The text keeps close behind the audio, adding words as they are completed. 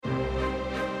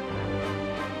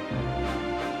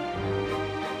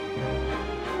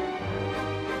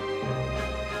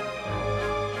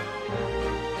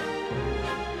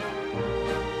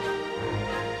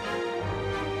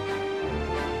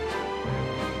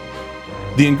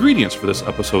The ingredients for this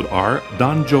episode are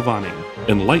Don Giovanni,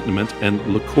 Enlightenment, and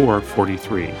Liqueur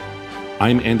 43.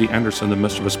 I'm Andy Anderson, the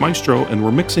Mischievous Maestro, and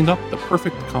we're mixing up the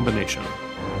perfect combination.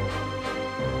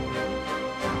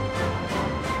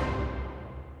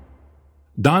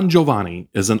 Don Giovanni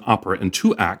is an opera in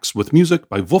 2 acts with music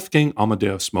by Wolfgang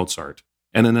Amadeus Mozart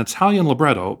and an Italian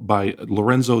libretto by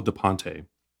Lorenzo da Ponte.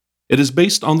 It is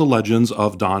based on the legends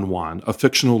of Don Juan, a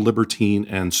fictional libertine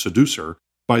and seducer,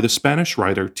 by the Spanish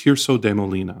writer Tirso de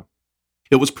Molina.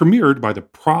 It was premiered by the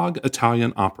Prague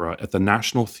Italian Opera at the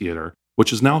National Theatre,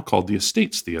 which is now called the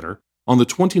Estates Theatre, on the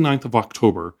 29th of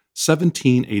October,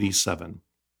 1787.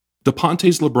 Da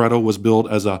Ponte's libretto was billed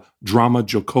as a dramma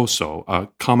giocoso, a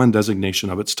common designation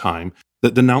of its time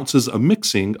that denounces a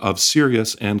mixing of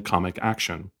serious and comic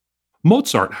action.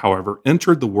 Mozart, however,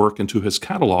 entered the work into his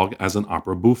catalog as an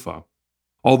opera buffa.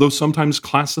 Although sometimes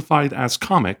classified as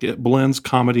comic, it blends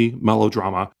comedy,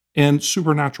 melodrama, and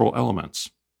supernatural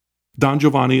elements. Don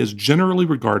Giovanni is generally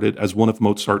regarded as one of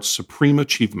Mozart's supreme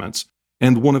achievements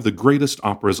and one of the greatest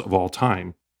operas of all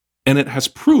time, and it has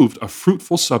proved a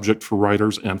fruitful subject for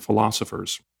writers and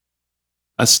philosophers.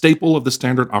 A staple of the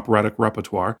standard operatic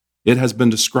repertoire, it has been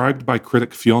described by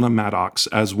critic Fiona Maddox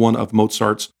as one of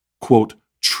Mozart's, quote,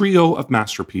 trio of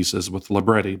masterpieces with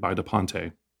libretti by da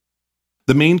Ponte.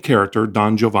 The main character,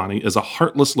 Don Giovanni, is a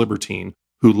heartless libertine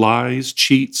who lies,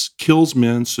 cheats, kills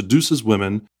men, seduces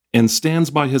women, and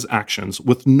stands by his actions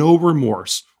with no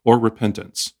remorse or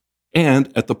repentance.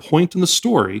 And at the point in the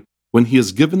story when he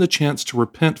is given the chance to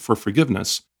repent for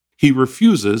forgiveness, he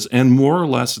refuses and more or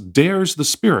less dares the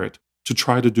spirit to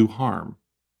try to do harm.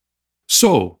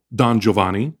 So, Don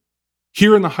Giovanni,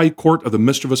 here in the High Court of the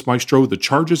Mischievous Maestro, the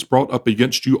charges brought up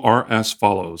against you are as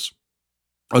follows: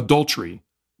 adultery,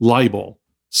 libel,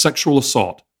 sexual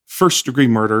assault, first-degree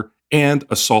murder, and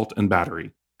assault and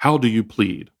battery. How do you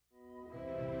plead?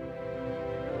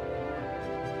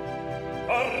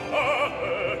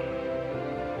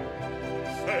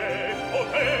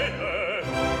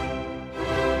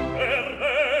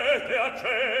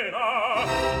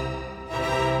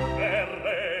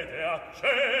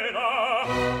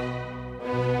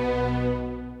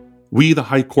 We, the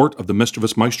High Court of the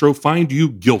Mischievous Maestro, find you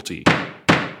guilty,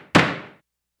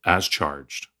 as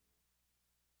charged.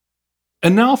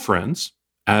 And now, friends,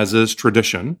 as is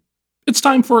tradition, it's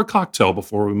time for a cocktail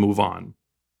before we move on.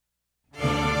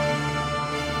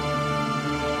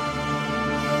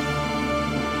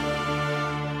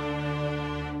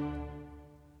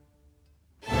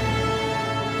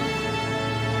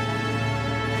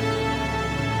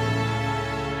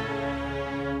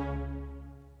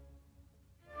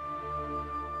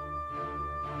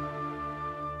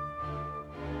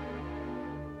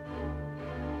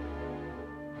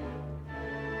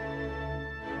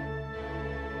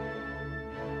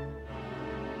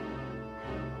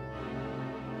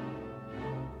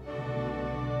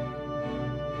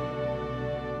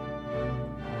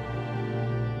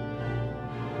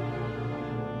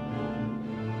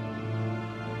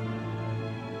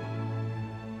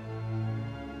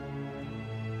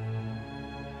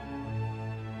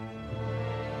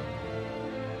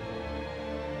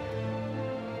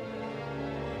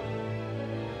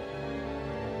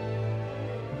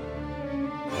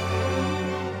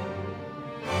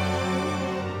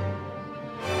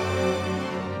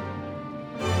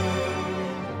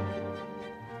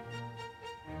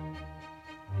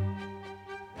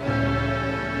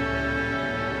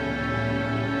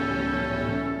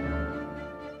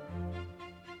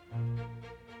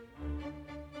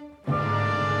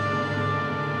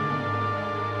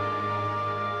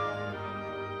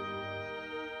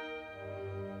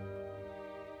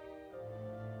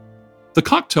 The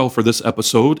cocktail for this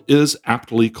episode is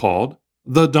aptly called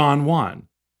the Don Juan.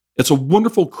 It's a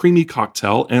wonderful creamy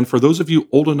cocktail, and for those of you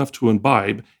old enough to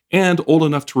imbibe and old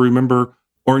enough to remember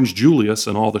Orange Julius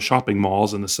and all the shopping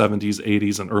malls in the 70s,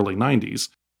 80s, and early 90s,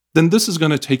 then this is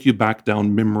going to take you back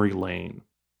down memory lane.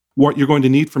 What you're going to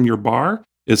need from your bar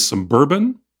is some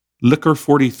bourbon, Liqueur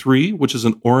 43, which is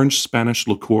an orange Spanish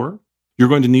liqueur. You're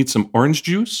going to need some orange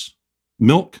juice,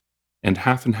 milk, and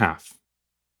half and half.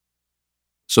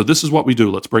 So this is what we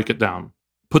do. Let's break it down.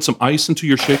 Put some ice into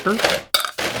your shaker.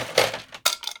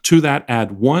 To that,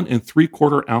 add 1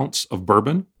 3/4 ounce of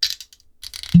bourbon,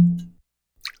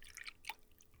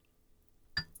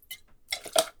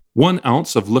 1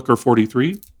 ounce of Liqueur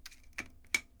 43,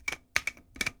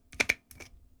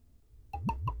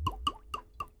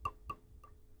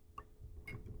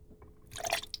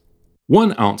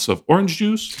 1 ounce of orange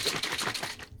juice,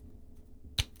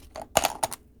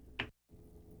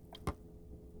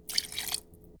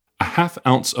 a half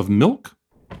ounce of milk.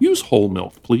 Use whole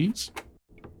milk, please.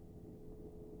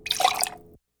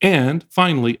 And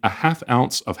finally, a half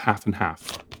ounce of half and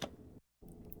half.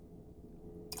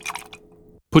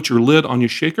 Put your lid on your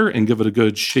shaker and give it a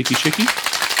good shaky.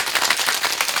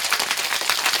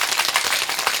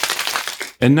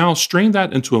 And now strain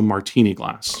that into a martini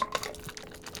glass.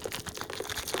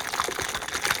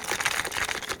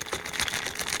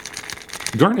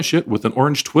 Garnish it with an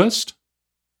orange twist.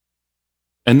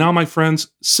 And now, my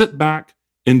friends, sit back,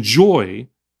 enjoy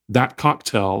that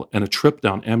cocktail and a trip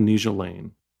down Amnesia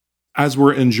Lane. As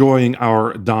we're enjoying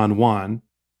our Don Juan,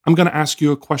 I'm going to ask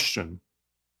you a question.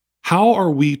 How are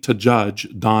we to judge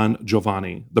Don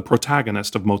Giovanni, the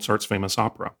protagonist of Mozart's famous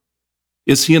opera?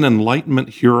 Is he an Enlightenment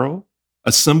hero,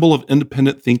 a symbol of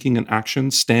independent thinking and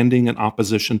action standing in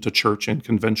opposition to church and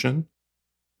convention?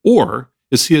 Or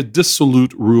is he a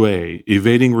dissolute roue,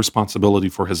 evading responsibility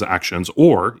for his actions,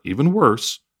 or, even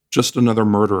worse, just another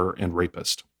murderer and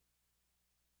rapist?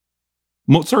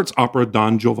 Mozart's opera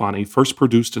Don Giovanni, first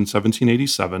produced in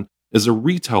 1787, is a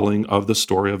retelling of the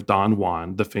story of Don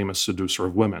Juan, the famous seducer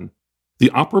of women. The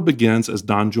opera begins as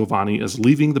Don Giovanni is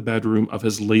leaving the bedroom of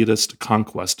his latest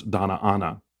conquest, Donna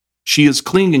Anna. She is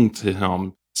clinging to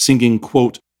him, singing,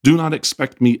 quote, "Do not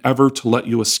expect me ever to let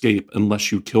you escape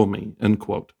unless you kill me," end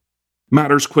quote.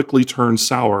 Matters quickly turn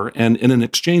sour, and in an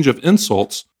exchange of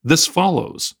insults, this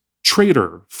follows: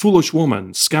 traitor, foolish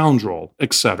woman, scoundrel,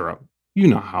 etc. You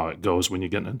know how it goes when you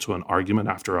get into an argument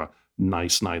after a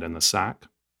nice night in the sack.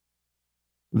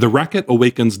 The racket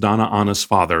awakens Donna Anna's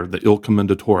father, the Il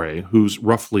Commendatore, who's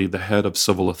roughly the head of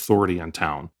civil authority in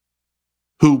town,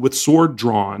 who, with sword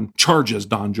drawn, charges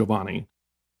Don Giovanni.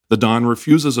 The Don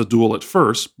refuses a duel at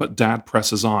first, but Dad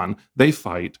presses on. They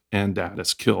fight, and Dad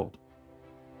is killed.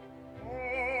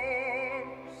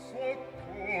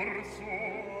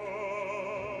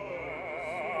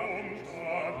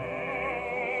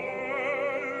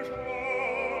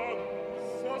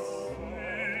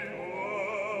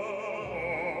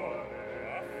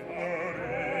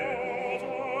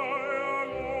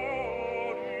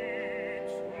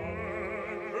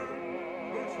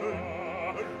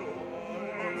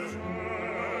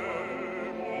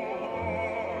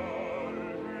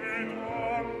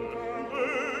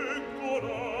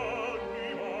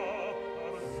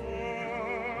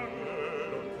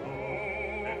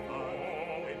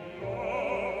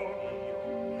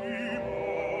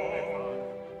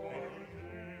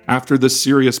 After this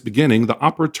serious beginning, the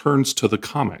opera turns to the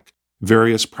comic.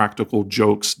 Various practical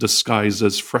jokes disguised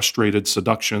as frustrated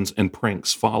seductions and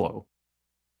pranks follow.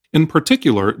 In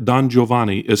particular, Don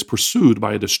Giovanni is pursued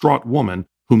by a distraught woman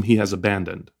whom he has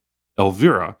abandoned,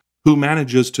 Elvira, who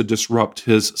manages to disrupt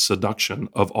his seduction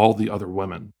of all the other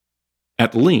women.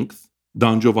 At length,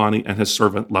 Don Giovanni and his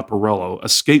servant Leporello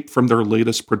escape from their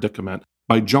latest predicament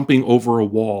by jumping over a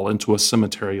wall into a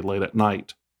cemetery late at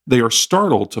night. They are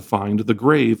startled to find the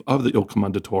grave of the Il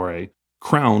Commendatore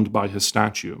crowned by his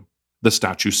statue. The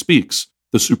statue speaks.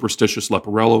 The superstitious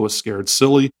Leporello is scared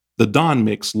silly. The Don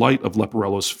makes light of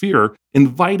Leporello's fear,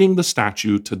 inviting the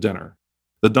statue to dinner.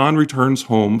 The Don returns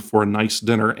home for a nice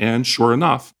dinner, and sure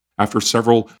enough, after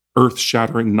several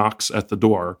earth-shattering knocks at the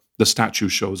door, the statue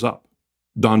shows up.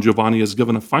 Don Giovanni is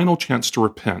given a final chance to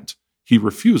repent. He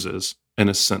refuses and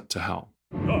is sent to hell.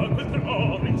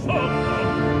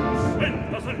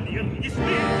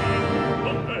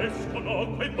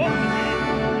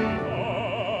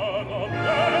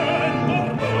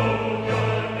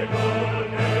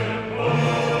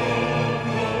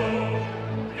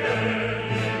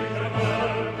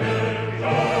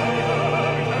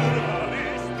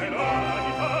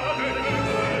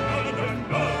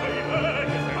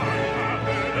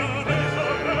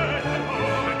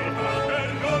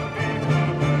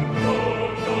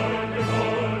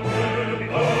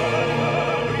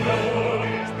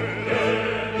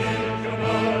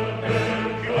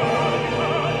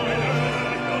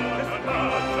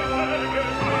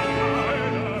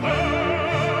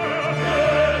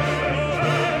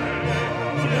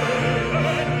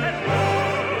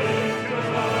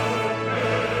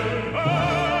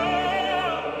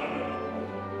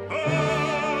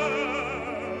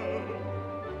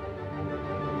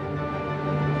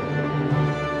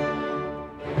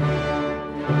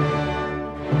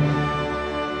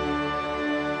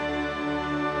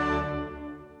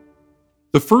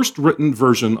 The first written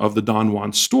version of the Don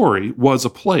Juan story was a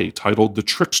play titled The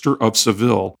Trickster of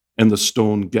Seville and the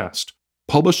Stone Guest,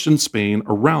 published in Spain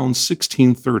around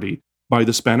 1630 by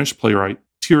the Spanish playwright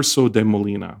Tirso de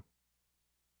Molina.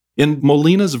 In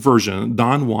Molina's version,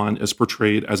 Don Juan is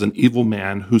portrayed as an evil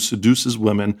man who seduces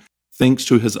women thanks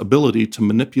to his ability to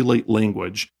manipulate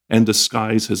language and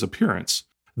disguise his appearance.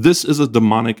 This is a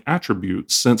demonic attribute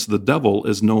since the devil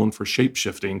is known for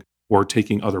shape-shifting or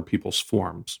taking other people's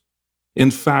forms.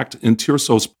 In fact, in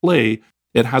Tirso's play,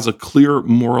 it has a clear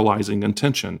moralizing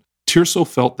intention. Tirso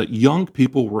felt that young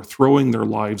people were throwing their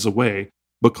lives away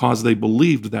because they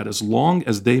believed that as long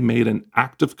as they made an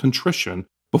act of contrition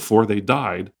before they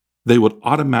died, they would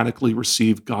automatically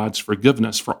receive God's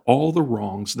forgiveness for all the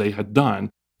wrongs they had done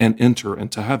and enter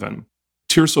into heaven.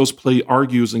 Tirso's play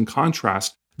argues in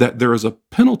contrast that there is a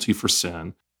penalty for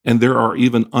sin, and there are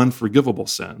even unforgivable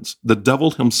sins. The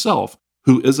devil himself,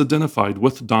 who is identified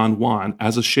with Don Juan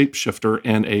as a shapeshifter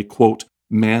and a, quote,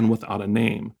 man without a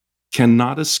name,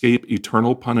 cannot escape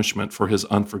eternal punishment for his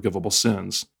unforgivable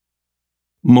sins.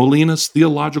 Molina's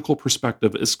theological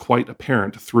perspective is quite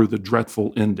apparent through the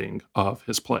dreadful ending of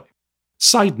his play.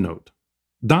 Side note,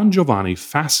 Don Giovanni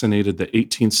fascinated the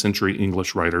 18th century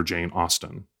English writer Jane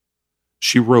Austen.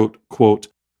 She wrote, quote,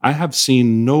 I have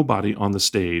seen nobody on the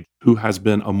stage who has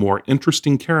been a more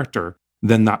interesting character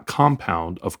than that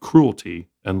compound of cruelty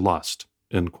and lust,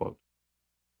 end quote.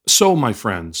 So, my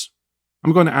friends,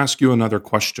 I'm going to ask you another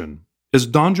question. Is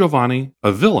Don Giovanni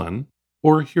a villain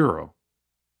or a hero?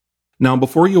 Now,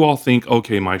 before you all think,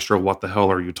 okay, Maestro, what the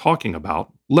hell are you talking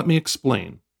about? Let me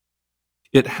explain.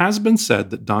 It has been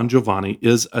said that Don Giovanni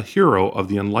is a hero of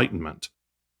the Enlightenment,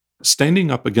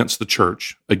 standing up against the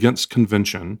church, against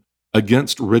convention,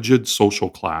 against rigid social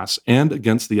class, and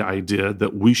against the idea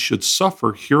that we should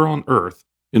suffer here on earth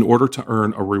in order to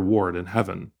earn a reward in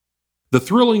heaven. The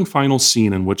thrilling final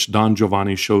scene in which Don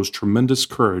Giovanni shows tremendous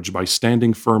courage by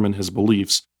standing firm in his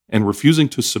beliefs and refusing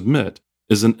to submit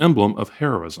is an emblem of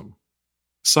heroism.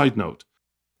 Side note,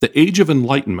 the Age of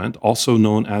Enlightenment, also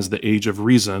known as the Age of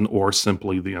Reason or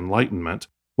simply the Enlightenment,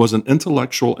 was an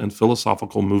intellectual and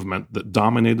philosophical movement that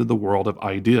dominated the world of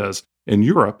ideas in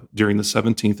Europe during the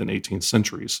 17th and 18th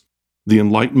centuries. The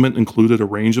Enlightenment included a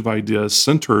range of ideas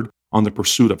centered on the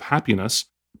pursuit of happiness,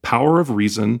 power of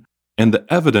reason, and the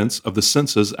evidence of the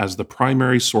senses as the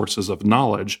primary sources of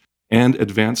knowledge, and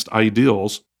advanced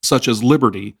ideals such as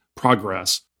liberty,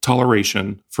 progress,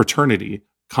 toleration, fraternity,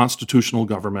 constitutional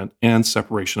government, and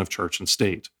separation of church and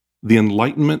state. The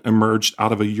Enlightenment emerged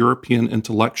out of a European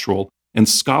intellectual and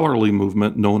scholarly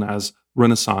movement known as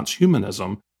Renaissance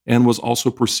humanism, and was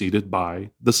also preceded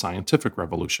by the scientific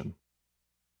revolution.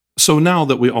 So now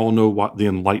that we all know what the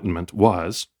Enlightenment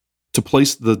was, to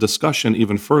place the discussion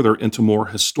even further into more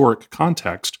historic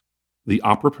context, the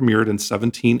opera premiered in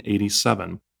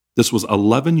 1787. This was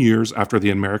 11 years after the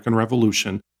American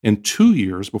Revolution and 2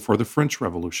 years before the French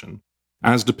Revolution.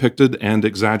 As depicted and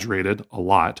exaggerated a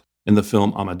lot in the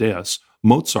film Amadeus,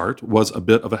 Mozart was a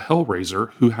bit of a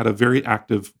hellraiser who had a very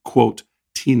active, quote,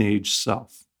 teenage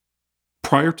self.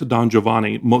 Prior to Don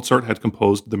Giovanni, Mozart had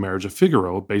composed The Marriage of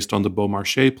Figaro based on the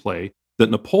Beaumarchais play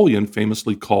that Napoleon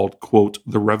famously called, quote,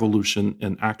 the Revolution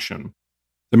in Action.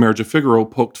 The Marriage of Figaro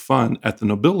poked fun at the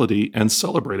nobility and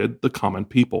celebrated the common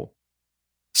people.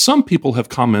 Some people have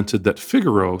commented that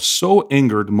Figaro so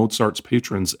angered Mozart's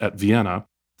patrons at Vienna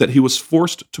that he was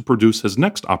forced to produce his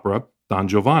next opera, Don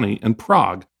Giovanni, in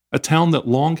Prague, a town that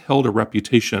long held a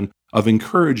reputation of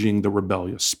encouraging the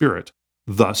rebellious spirit.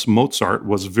 Thus, Mozart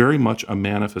was very much a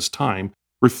man of his time,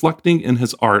 reflecting in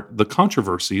his art the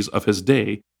controversies of his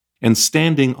day and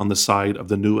standing on the side of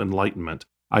the new Enlightenment,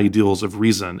 ideals of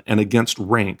reason, and against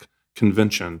rank,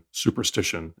 convention,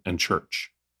 superstition, and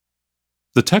church.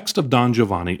 The text of Don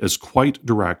Giovanni is quite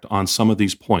direct on some of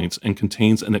these points and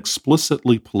contains an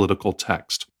explicitly political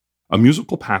text, a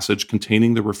musical passage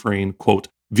containing the refrain, quote,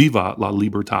 Viva la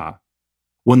libertà.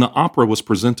 When the opera was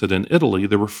presented in Italy,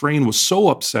 the refrain was so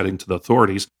upsetting to the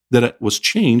authorities that it was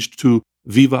changed to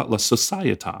Viva la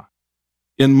società.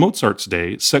 In Mozart's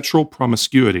day, sexual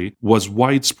promiscuity was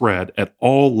widespread at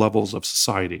all levels of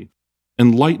society.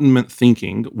 Enlightenment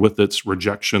thinking, with its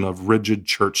rejection of rigid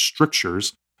church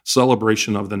strictures,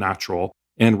 celebration of the natural,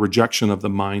 and rejection of the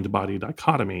mind-body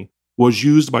dichotomy, was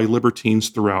used by libertines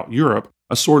throughout Europe,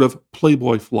 a sort of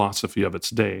playboy philosophy of its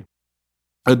day.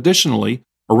 Additionally,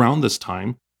 around this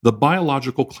time, the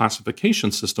biological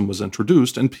classification system was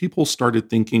introduced and people started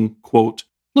thinking, quote,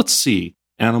 let's see,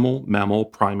 animal, mammal,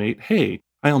 primate, hey,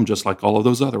 I am just like all of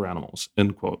those other animals,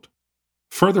 end quote.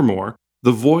 Furthermore,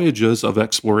 the voyages of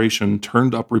exploration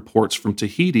turned up reports from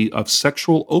Tahiti of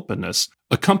sexual openness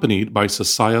accompanied by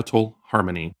societal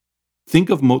harmony. Think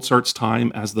of Mozart's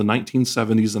time as the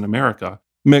 1970s in America,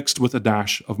 mixed with a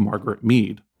dash of Margaret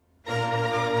Mead.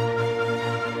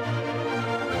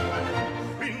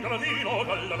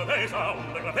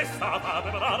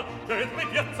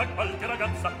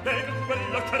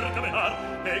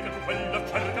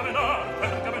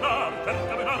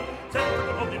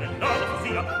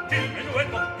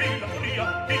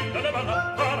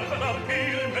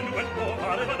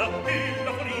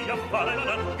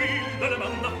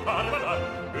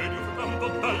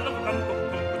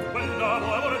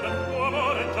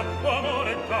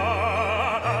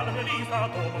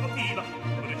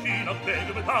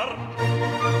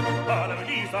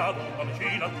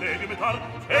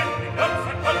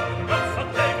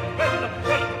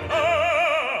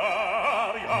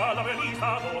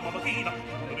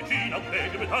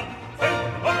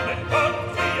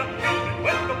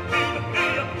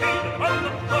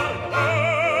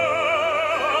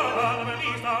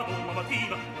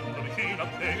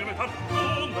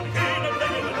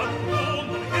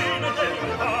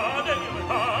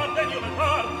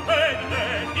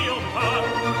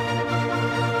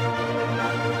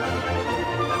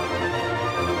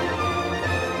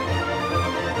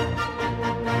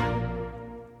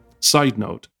 Side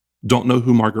note, don't know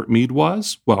who Margaret Mead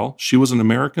was? Well, she was an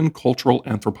American cultural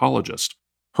anthropologist.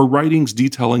 Her writings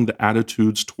detailing the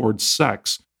attitudes towards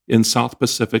sex in South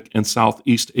Pacific and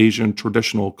Southeast Asian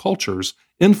traditional cultures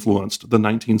influenced the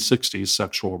 1960s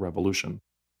sexual revolution.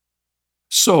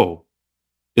 So,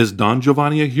 is Don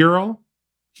Giovanni a hero?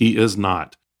 He is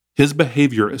not. His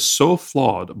behavior is so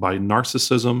flawed by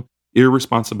narcissism,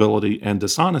 irresponsibility, and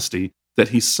dishonesty that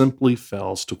he simply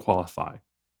fails to qualify.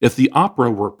 If the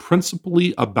opera were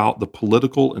principally about the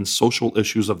political and social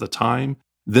issues of the time,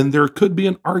 then there could be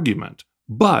an argument,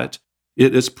 but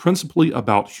it is principally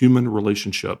about human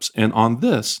relationships, and on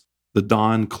this, the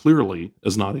Don clearly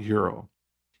is not a hero.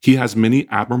 He has many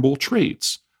admirable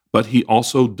traits, but he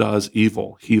also does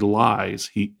evil. He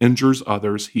lies, he injures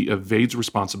others, he evades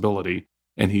responsibility,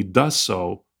 and he does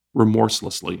so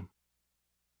remorselessly.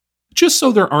 Just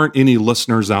so there aren't any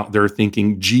listeners out there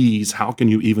thinking, geez, how can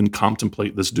you even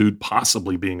contemplate this dude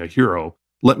possibly being a hero?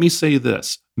 Let me say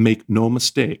this, make no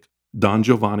mistake, Don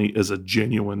Giovanni is a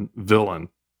genuine villain.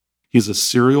 He's a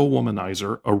serial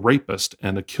womanizer, a rapist,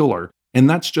 and a killer, and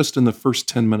that's just in the first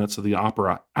 10 minutes of the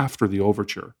opera after the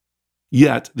overture.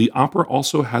 Yet, the opera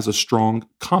also has a strong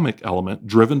comic element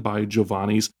driven by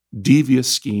Giovanni's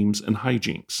devious schemes and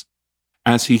hijinks.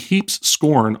 As he heaps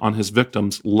scorn on his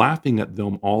victims, laughing at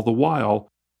them all the while,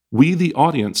 we, the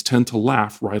audience, tend to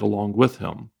laugh right along with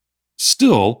him.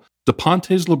 Still, Da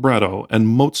Ponte's libretto and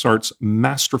Mozart's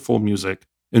masterful music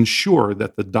ensure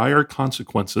that the dire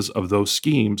consequences of those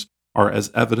schemes are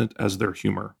as evident as their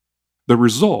humor. The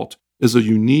result is a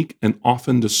unique and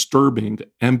often disturbing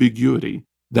ambiguity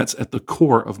that's at the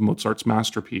core of Mozart's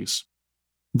masterpiece.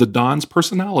 The Don's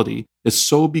personality is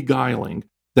so beguiling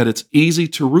that it's easy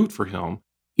to root for him,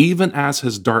 even as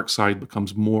his dark side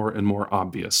becomes more and more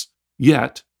obvious.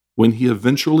 Yet, when he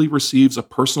eventually receives a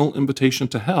personal invitation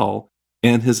to hell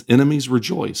and his enemies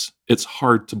rejoice, it's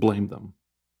hard to blame them.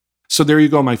 So there you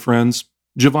go, my friends.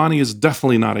 Giovanni is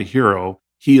definitely not a hero.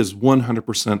 He is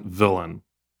 100% villain.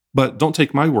 But don't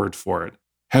take my word for it.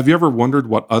 Have you ever wondered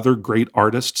what other great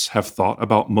artists have thought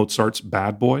about Mozart's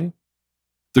bad boy?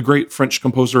 The great French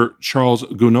composer Charles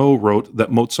Gounod wrote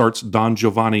that Mozart's Don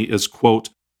Giovanni is, quote,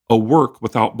 a work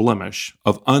without blemish,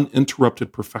 of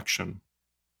uninterrupted perfection.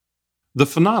 The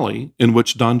finale, in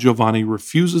which Don Giovanni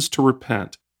refuses to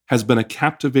repent, has been a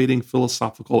captivating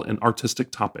philosophical and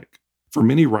artistic topic for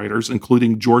many writers,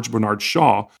 including George Bernard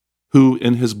Shaw, who,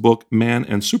 in his book Man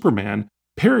and Superman,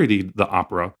 parodied the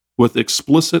opera with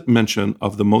explicit mention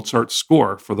of the Mozart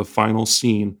score for the final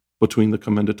scene between the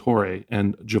Commendatore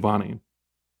and Giovanni.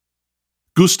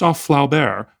 Gustave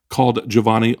Flaubert called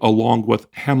Giovanni, along with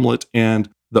Hamlet and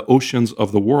The Oceans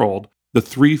of the World, the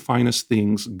three finest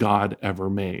things God ever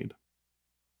made.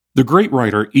 The great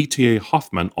writer E.T.A.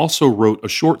 Hoffmann also wrote a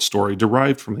short story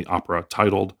derived from the opera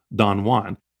titled Don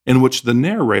Juan, in which the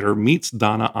narrator meets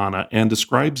Donna Anna and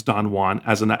describes Don Juan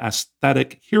as an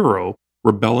aesthetic hero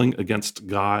rebelling against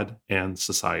God and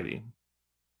society.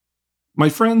 My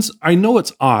friends, I know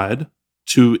it's odd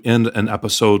to end an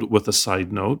episode with a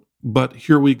side note, but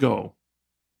here we go.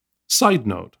 Side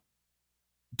note.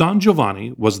 Don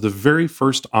Giovanni was the very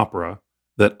first opera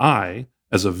that I,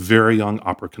 as a very young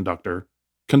opera conductor,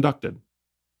 conducted.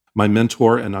 My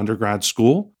mentor in undergrad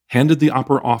school handed the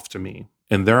opera off to me,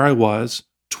 and there I was,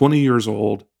 20 years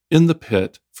old, in the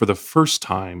pit for the first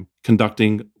time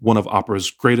conducting one of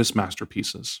opera's greatest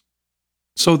masterpieces.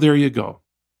 So there you go.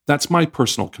 That's my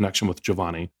personal connection with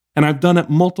Giovanni, and I've done it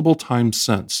multiple times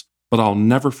since, but I'll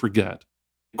never forget.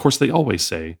 Of course, they always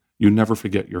say, you never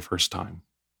forget your first time.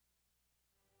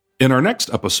 In our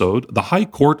next episode, the High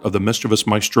Court of the Mischievous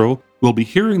Maestro will be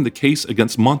hearing the case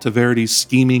against Monteverdi's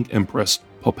scheming empress,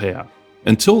 Poppea.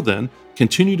 Until then,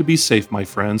 continue to be safe, my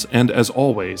friends, and as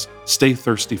always, stay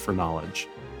thirsty for knowledge.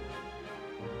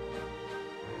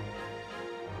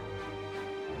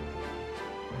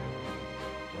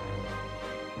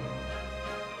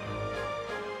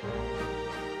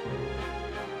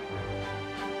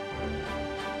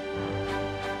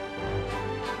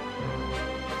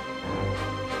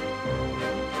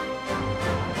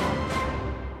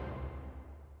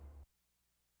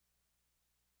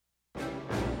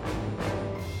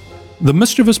 The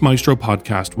Mischievous Maestro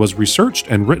podcast was researched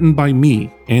and written by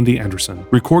me, Andy Anderson.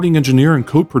 Recording engineer and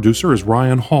co-producer is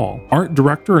Ryan Hall. Art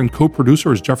director and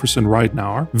co-producer is Jefferson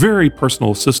Ridenauer. Very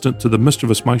personal assistant to the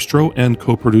Mischievous Maestro and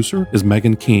co-producer is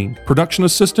Megan King. Production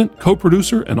assistant,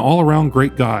 co-producer, and all-around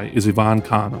great guy is Ivan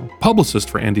Kano. Publicist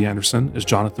for Andy Anderson is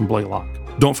Jonathan Blaylock.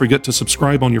 Don't forget to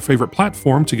subscribe on your favorite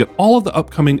platform to get all of the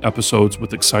upcoming episodes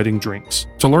with exciting drinks.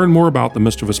 To learn more about the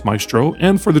Mischievous Maestro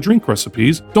and for the drink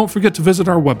recipes, don't forget to visit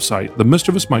our website,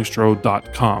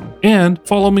 themischievousmaestro.com, and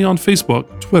follow me on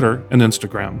Facebook, Twitter, and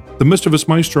Instagram. The Mischievous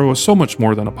Maestro is so much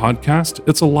more than a podcast,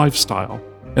 it's a lifestyle.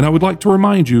 And I would like to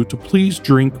remind you to please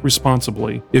drink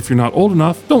responsibly. If you're not old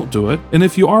enough, don't do it. And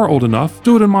if you are old enough,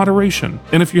 do it in moderation.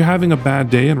 And if you're having a bad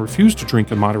day and refuse to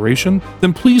drink in moderation,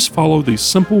 then please follow these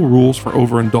simple rules for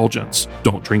overindulgence.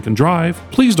 Don't drink and drive.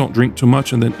 Please don't drink too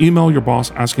much and then email your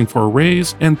boss asking for a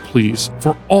raise. And please,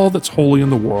 for all that's holy in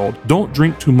the world, don't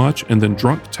drink too much and then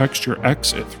drunk text your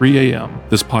ex at 3 a.m.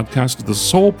 This podcast is the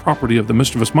sole property of the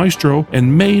Mischievous Maestro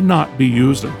and may not be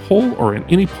used in whole or in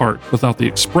any part without the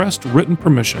expressed written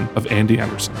permission of Andy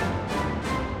Anderson.